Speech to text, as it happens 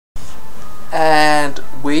And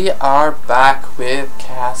we are back with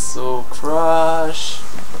Castle Crush.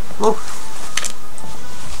 Woo.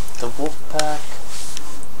 The wolf pack.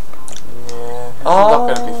 Yeah, it's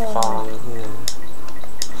not gonna be fun.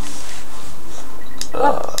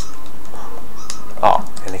 Yeah.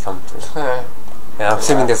 Oh, and they come through. Yeah, I'm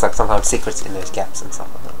assuming there's like sometimes secrets in those gaps and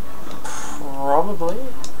stuff like that. Probably.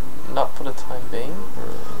 Not for the time being.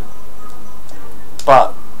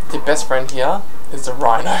 But the best friend here is the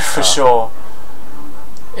rhino for sure.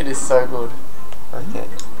 It is so good. Okay.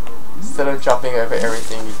 Instead of jumping over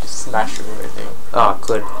everything, you just smash through everything. Oh,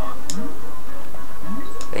 good.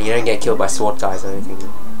 And you don't get killed by sword guys or anything.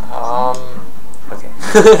 Okay.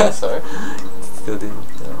 Yeah, so. Still do.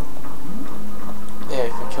 Yeah,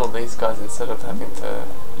 you can kill these guys instead of having to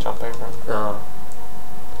jump over them. Oh.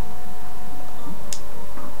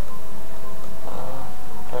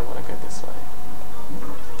 I don't want to go this way.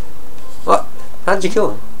 What? How did you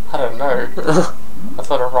kill him? I don't know. I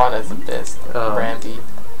thought a rhino's the best. Ramby.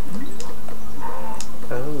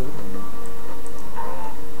 Oh.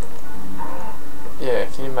 Yeah,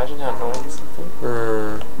 can you imagine how annoying this would be?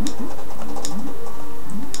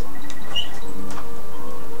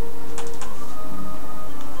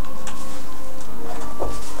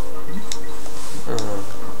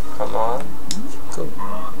 Come on. Cool.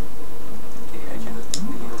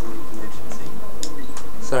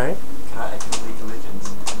 Sorry? Can I add you in League of Legends?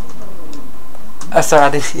 Sorry, I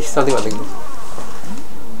didn't hear something about League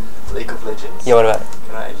of League of Legends? Yeah, what about it?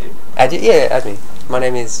 Can I add you? Add you? Yeah, add me. My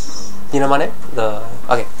name is... You know my name?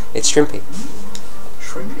 Okay, it's Shrimpy.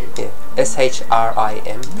 Shrimpy? Yeah.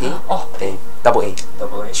 S-H-R-I-M-P. Oh. And double A.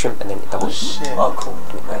 Double A? Shrimp and then double A. Shit. Oh, cool.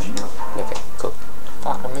 Add you now. Okay, cool.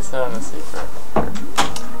 Fuck, I missed out on a secret.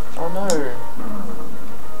 Oh no.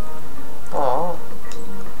 Oh.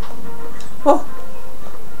 Oh.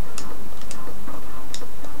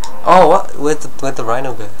 Oh, what? Where'd the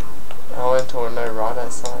rhino go? I went to a no rhino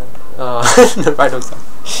sign. Oh, the rhino sign.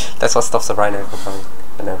 That's what stops the rhino from coming.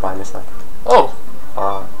 The no rhino sign. Oh!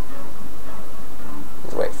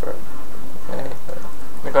 Just wait for it. Okay.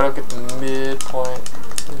 I gotta get the midpoint.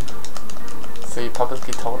 So you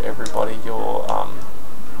publicly told everybody your,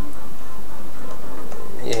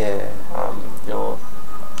 your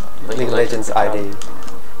League of Legends ID.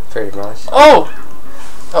 Pretty much. Oh!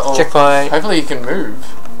 Uh-oh. Checkpoint. Hopefully you can move.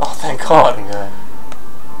 Oh, thank God. Thank God.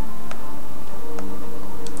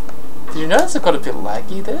 Did you notice it got a bit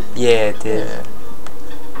laggy there? Yeah, it did. Yeah.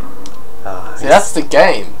 Oh, See, that's the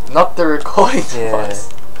game, not the recording device.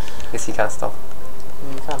 Guess you can't stop.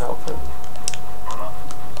 You can't help it.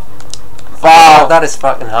 Wow, that is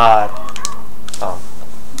fucking hard. Oh.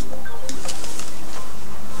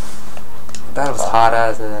 That was hard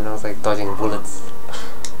as, and then I was like dodging bullets.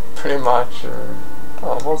 Pretty much.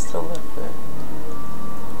 Oh, what's still left there?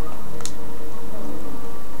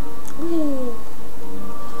 Whee!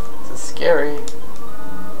 This is scary.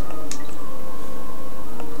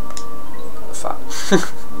 Fuck.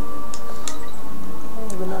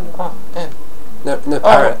 Oh, damn. No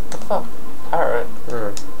parrot. What the fuck? Parrot?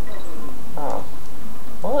 Oh.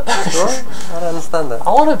 What? What? I don't understand that. I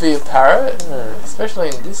want to be a parrot, especially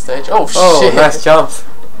in this stage. Oh, shit! Nice jump.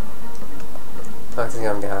 I think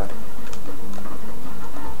I'm gonna hard.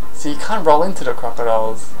 So you can't roll into the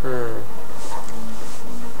crocodiles. Oh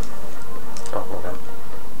my God.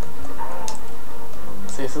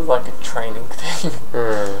 See, this is like a training thing.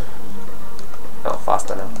 Oh,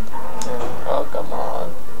 faster now. Oh, come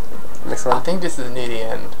on. Next one. I think this is near the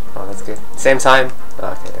end. Oh, that's good. Same time.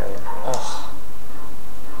 Oh, okay, there we go. Ugh.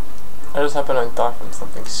 I just hope I don't die from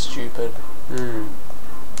something stupid.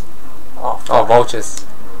 Oh, fuck. Oh, vultures.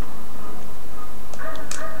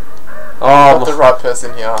 I'm not the right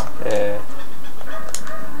person here. Yeah.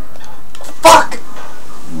 Fuck!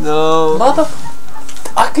 No. Mother...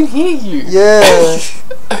 I can hear you. Yeah.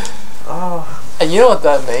 Oh. And you know what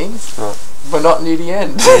that means? What? We're not near the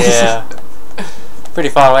end. Yeah. Pretty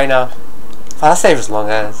far away now. Oh, that save as long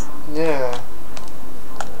as. Yeah.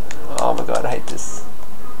 Oh my God, I hate this.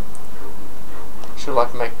 Should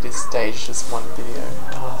like make this stage just one video.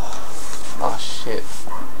 Oh shit.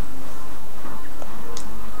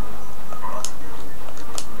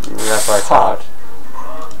 That's why it's hard.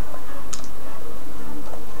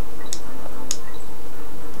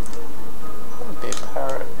 I want to be a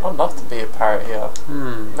parrot. I'd love to be a parrot here.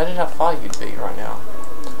 Imagine how far you'd be right now.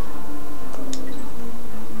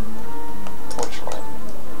 Torchlight.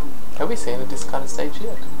 Have we seen this kind of stage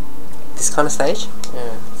yet? This kind of stage?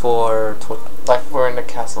 Yeah. For... Like we're in a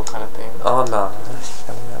castle kind of thing. Oh no.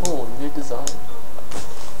 Oh, new design.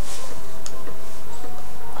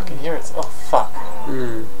 I can hear it. Oh fuck.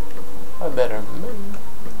 I better move.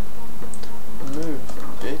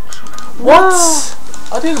 What?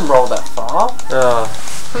 I didn't roll that far. Oh.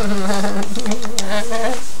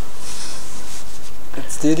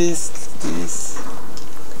 Let's do this. Let's do this.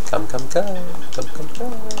 Come.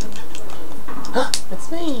 It's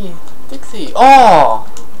me, Dixie. Oh!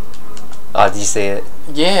 Oh, did you see it?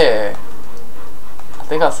 Yeah. I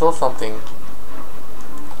think I saw something.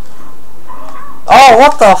 Oh,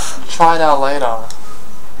 what the f... Try it out later.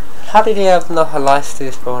 How did he have enough life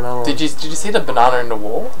to throw another one? Did you see the banana in the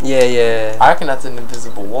wall? Yeah. I reckon that's an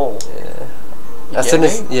invisible wall. Yeah. You As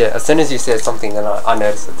get soon as you said something, then I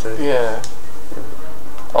noticed it too. Yeah.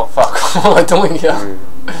 Oh fuck! What am I doing here?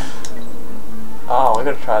 Oh, we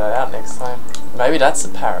gotta try that out next time. Maybe that's the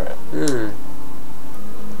parrot.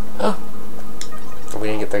 Oh. We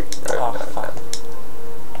didn't get the... Oh fuck.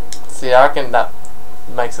 See, I reckon that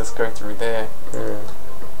makes us go through there.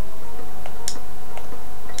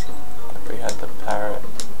 If we had the parrot.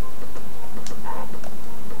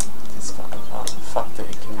 This fucking fun. Fuck the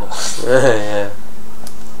echidnas. Yeah.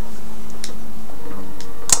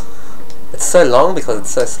 It's so long because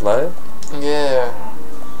it's so slow. Yeah.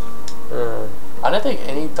 I don't think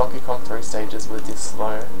any Donkey Kong 3 stages were this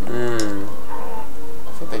slow. I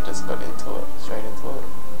think they just got into it, straight into it.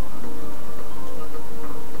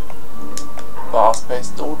 Fast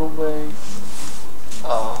paced all the way.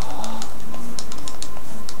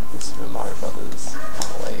 Super Mario Brothers.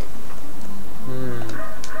 Can't wait.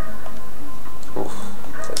 Oof.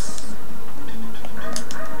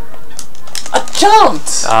 I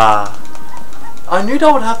jumped! I knew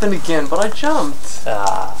that would happen again, but I jumped.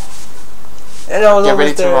 And I was Get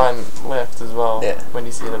ready almost to there. run left as well. Yeah. When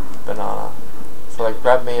you see the banana. So like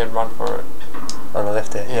grab me and run for it. On the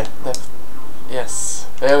left there. Yeah, left. Yes.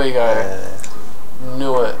 There we go.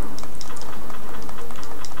 Knew it.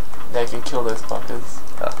 Now you can kill those fuckers.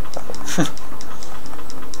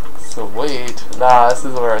 Sweet. Nah, this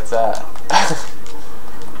is where it's at.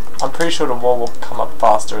 I'm pretty sure the wall will come up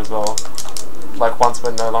faster as well. Like once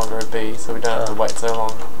we're no longer a bee, so we don't have to wait so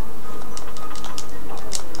long.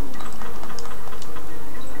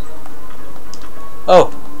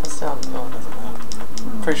 Oh. That sound, oh, it doesn't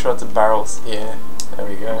matter. Pretty sure it's a barrels. Yeah, there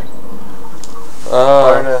we go.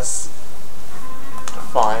 Bonus.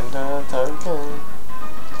 Find a token.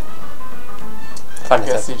 I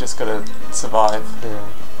guess you just gotta survive.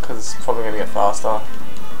 Because it's probably gonna get faster.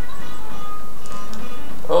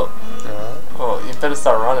 Oh. Oh, you better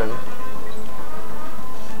start running.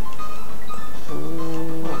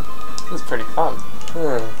 This is pretty fun.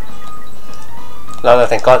 No,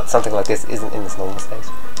 thank God something like this isn't in this normal stage.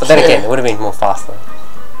 But then again, it would have been more faster.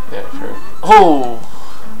 Yeah, true. Oh!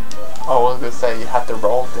 I was gonna say you had to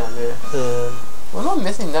roll down there. We're not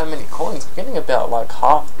missing that many coins. We're getting about like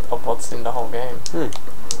half of what's in the whole game.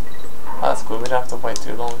 That's good. We don't have to wait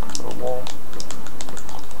too long for the wall.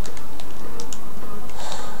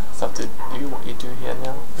 It's up to you what you do here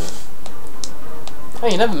now. Oh,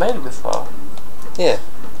 you never made it this far. Yeah.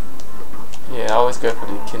 Yeah, I always go for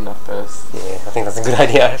the echidna first. Yeah, I think that's a good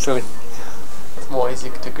idea actually. It's more easy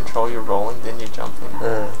to control your rolling than your jumping.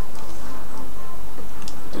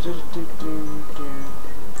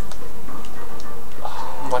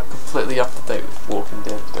 I'm like completely up to date with Walking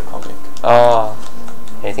Dead, the comic. Oh.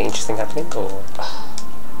 Anything interesting happening or?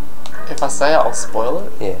 If I say it, I'll spoil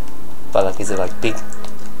it. Yeah. But like, is it like big?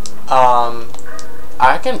 I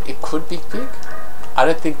reckon it could be big. I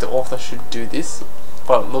don't think the author should do this,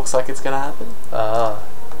 but it looks like it's gonna happen.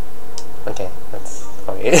 Okay, that's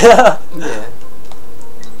probably it. Yeah.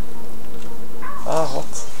 What?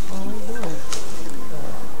 What are we doing?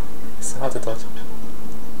 It's hard to dodge.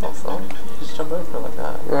 Also, just jump over it like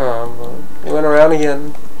that. We went around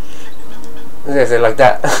again. Yeah, so like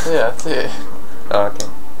that. Yeah, that's it. Oh, okay.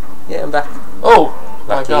 Yeah, I'm back. Oh!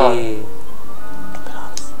 Lucky. My god.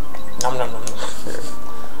 Bananas. Nom nom nom nom.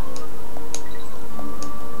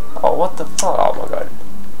 Oh, what the fuck? Oh my god.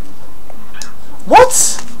 What?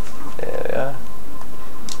 There we are.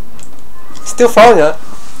 Still throwing it.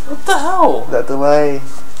 What the hell? That delay.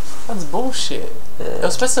 That's bullshit. It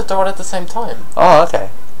was supposed to throw it at the same time. Oh,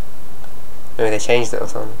 okay. Maybe they changed it or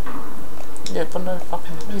something. Yeah, for no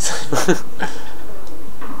fucking reason.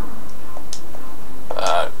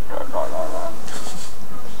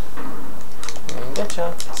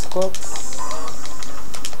 Getcha. Squats.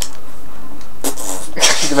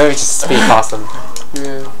 Maybe just speed past them.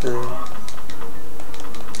 Yeah.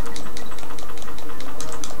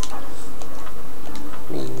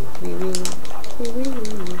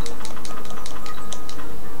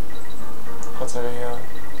 What's over here?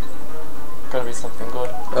 Gotta be something good.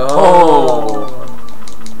 Oh!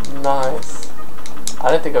 Nice. I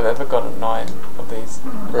don't think I've ever got a 9 of these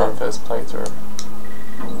in my first playthrough.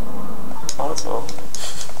 Might as well.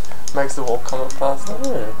 Makes the wall come up faster.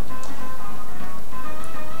 Yeah.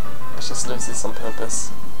 Let's just lose this on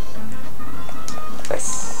purpose.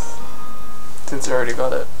 Nice. Since we already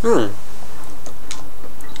got it.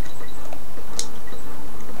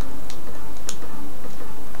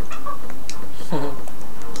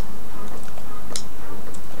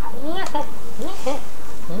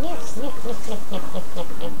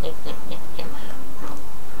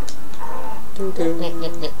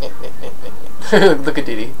 Look at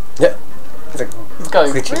Diddy. Yeah. It's like He's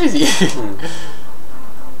going glitchy. crazy.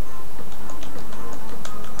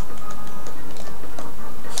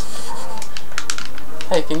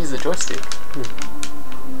 Hey, you can use the joystick.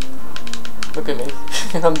 Look at me.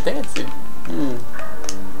 I'm dancing.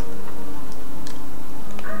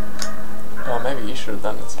 Oh, maybe you should have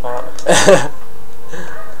done this part.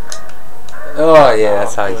 Oh yeah,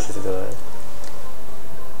 that's how you should do it.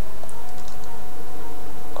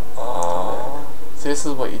 Oh. So this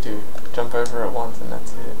is what you do. Jump over it once and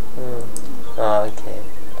that's it. Oh, okay.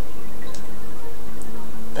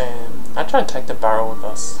 Bam. I try and take the barrel with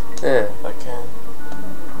us. Yeah. If I can.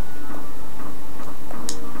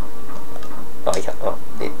 Oh, you can't. Oh,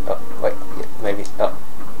 wait. Yeah, maybe. Oh.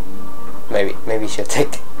 Maybe you should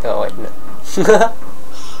take. Oh, wait, no.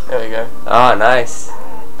 There we go. Oh, nice.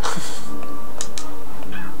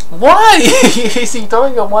 Why? Is he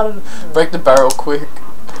throwing a one? Break the barrel quick.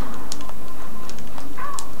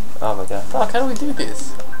 Oh my god. Fuck, how do we do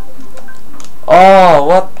this? Oh,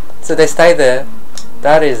 what? So they stay there?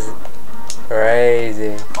 That is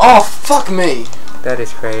crazy. Oh, fuck me. That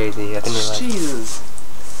is crazy. I didn't realize. Jesus.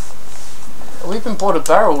 We even brought a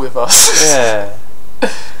barrel with us. Yeah.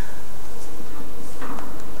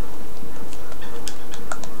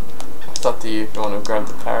 It's up to you if you want to grab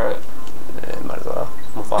the parrot. Yeah, might as well.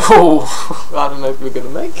 We'll find Oh, I don't know if we're gonna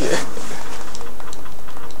make it.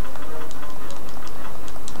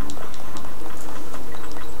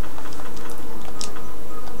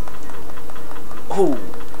 Oh.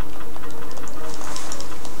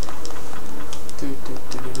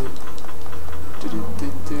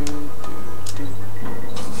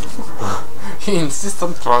 He insists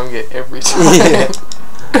on throwing it every time. Yeah.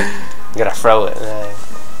 You gotta throw it.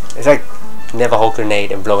 It's like never hold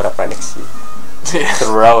grenade and blow it up right next to you. Yeah.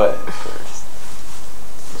 Throw it first.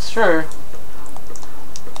 It's true.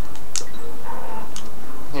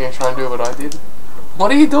 You're gonna try and do what I did?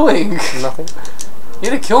 What are you doing? Nothing.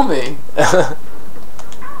 You're gonna kill me.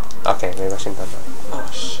 Okay, maybe I shouldn't have done that.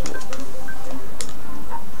 Oh shit.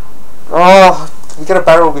 Oh, we got a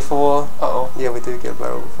barrel before. Uh oh. Yeah, we do get a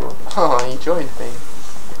barrel before. Oh, he joined me.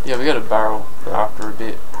 Yeah, we got a barrel after a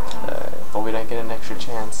bit. But we don't get an extra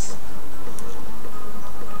chance.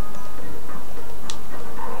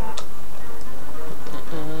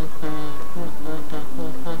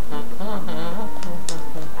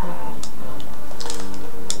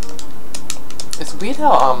 It's weird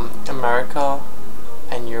how America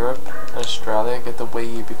and Europe and Australia get the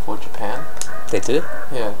Wii U before Japan. They do?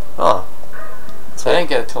 Yeah. Oh. They didn't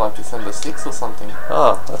get it till like December 6th or something.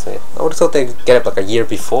 Oh, that's weird. I would have thought they'd get it like a year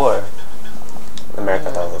before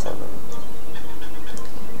America does or something.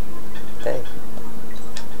 Dang.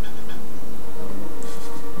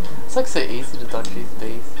 It's like so easy to dodge these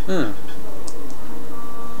bees. And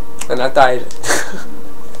I died.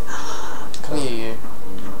 Come here,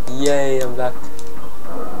 you. Yay, I'm back.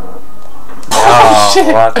 Oh,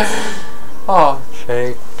 shit! What? Oh,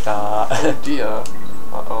 Shake that. oh dear.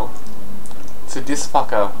 Uh-oh. So this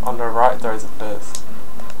fucker on the right throws it first.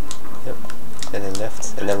 Yep. And then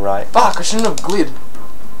left, and then right. Fuck, I shouldn't have glid.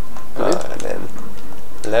 And then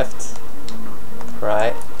left,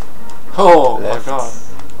 right. Oh left. my god.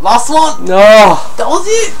 Last one! No! That was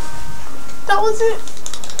it! That was it!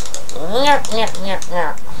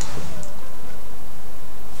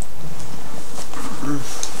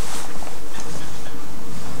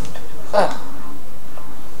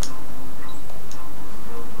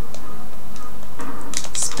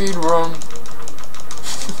 Speed run.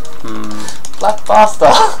 Black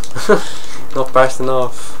faster. Not fast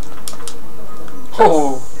enough.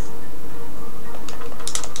 Oh.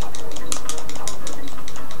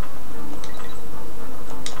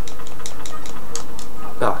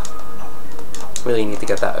 Ah. Really need to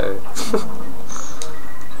get that O.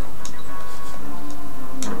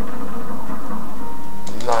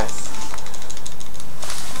 Nice.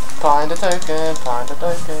 Find a token, find a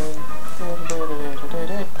token.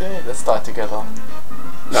 Let's start together.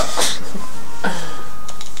 No.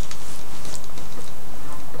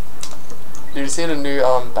 Did you see the new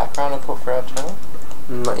background I put for our channel?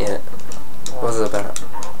 Not yet. What's it about?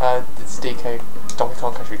 It's DK Donkey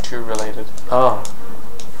Kong Country 2 related. Oh.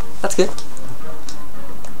 That's good.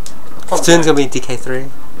 Probably Soon's gonna be DK3,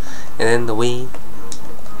 and then the Wii.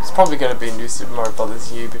 It's probably gonna be New Super Mario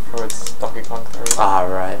Brothers U before it's Donkey Kong 3. Ah,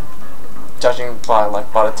 right. Judging by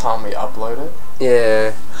the time we upload it.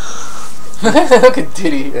 Yeah. Look at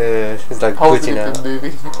Diddy. It's like Holds glitching it out. in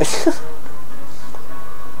movie.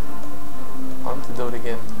 I want to do it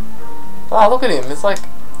again. Wow, look at him. It's like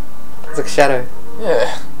a shadow.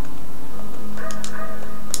 yeah.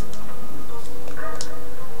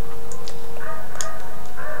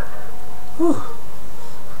 Whew.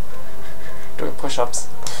 Doing push-ups.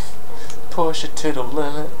 Push it to the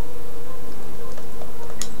limit.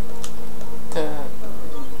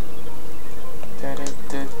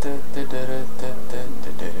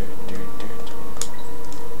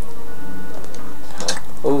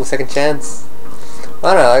 Ooh, second chance.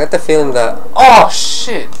 I don't know, I got the feeling that... Oh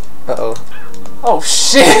shit! Uh-oh. Oh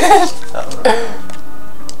shit! Uh-oh.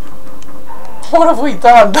 What have we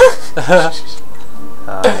done?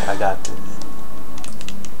 I got this.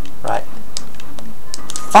 Right.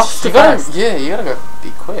 Fuck, You gotta go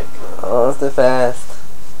be quick. Oh, that's too fast.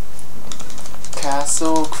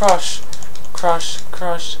 Castle crush, crush,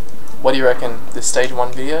 crush. What do you reckon? This stage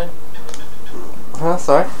 1 video? Huh,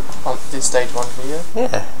 sorry? On this stage 1 video?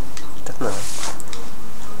 Yeah, definitely.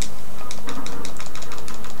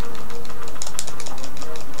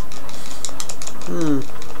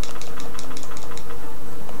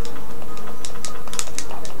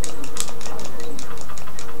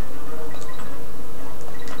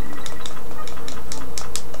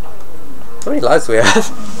 How many lives do we have?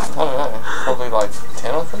 I don't know. Probably like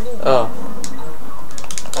 10 or something? Oh.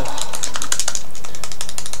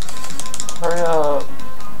 Hurry up.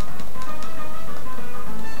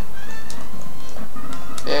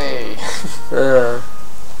 Yay.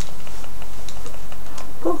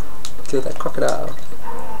 Kill that crocodile.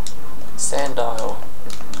 Sandile.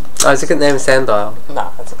 Oh, is it name Sandile? Nah,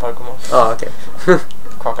 that's a Pokemon. Oh, okay.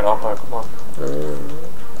 Crocodile Pokemon.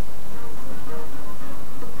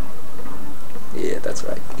 Yeah, that's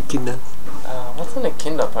right. Echidna. What's an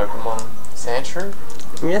Echidna Pokemon? Sandshrew?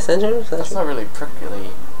 Yeah, Sandshrew. That's not really prickly.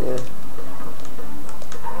 Yeah.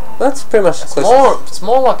 That's pretty much close. It's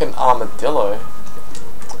more like an armadillo.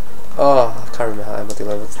 Oh, I can't remember how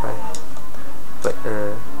armadillo looks like. But,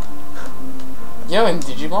 you know in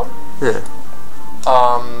Digimon? Yeah.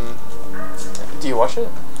 Do you watch it?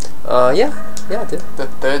 Yeah, I did. The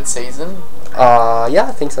 3rd season? Yeah,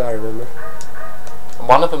 I think so, I remember.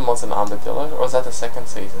 One of them was an armadillo, or was that the 2nd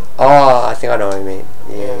season? Oh, I think I know what you mean.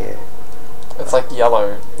 Yeah. It's like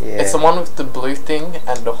yellow. Yeah. It's the one with the blue thing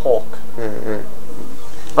and the hawk.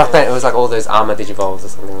 Back then, it was like all those armor digivolves or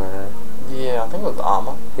something like that. Yeah, I think it was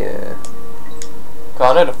armor. Yeah. Cause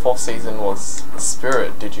I know the 4th season was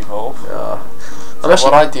Spirit Digivolve. So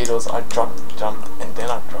what I did was I jumped, and then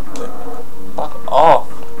I dropped it. Fuck off.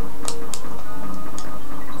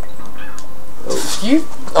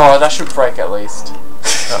 Oh, that should break at least.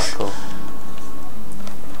 Oh, cool.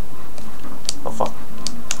 Oh, fuck.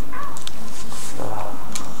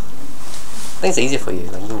 I think it's easier for you.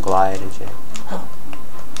 Like, you can glide and shit.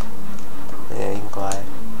 Yeah, you can glide.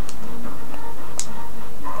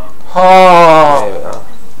 Oh! There we go.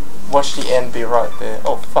 Watch the end be right there.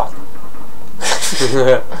 Oh, fuck.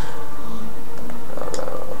 Oh,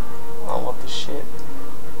 no. Oh, what the shit?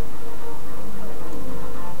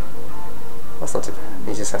 That's not too bad.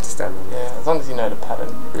 You just have to stand on it. Yeah, as long as you know the pattern.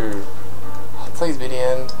 Oh, please be the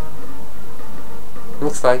end.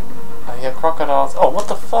 Looks like. I hear crocodiles. Oh, what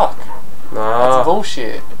the fuck? No. That's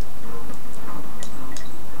bullshit.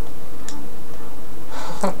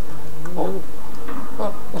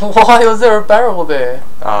 Why was there a barrel there?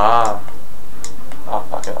 Ah. Oh,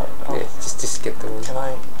 fuck it. Yeah, just get the one. Can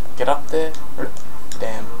I get up there?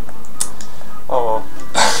 Damn. Oh well.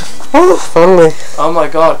 Oh, finally. Oh my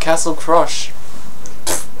god, Castle Crush.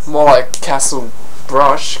 More like Castle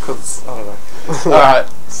Brush, because, I don't know. Alright,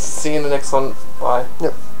 see you in the next one. Bye.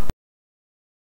 Yep.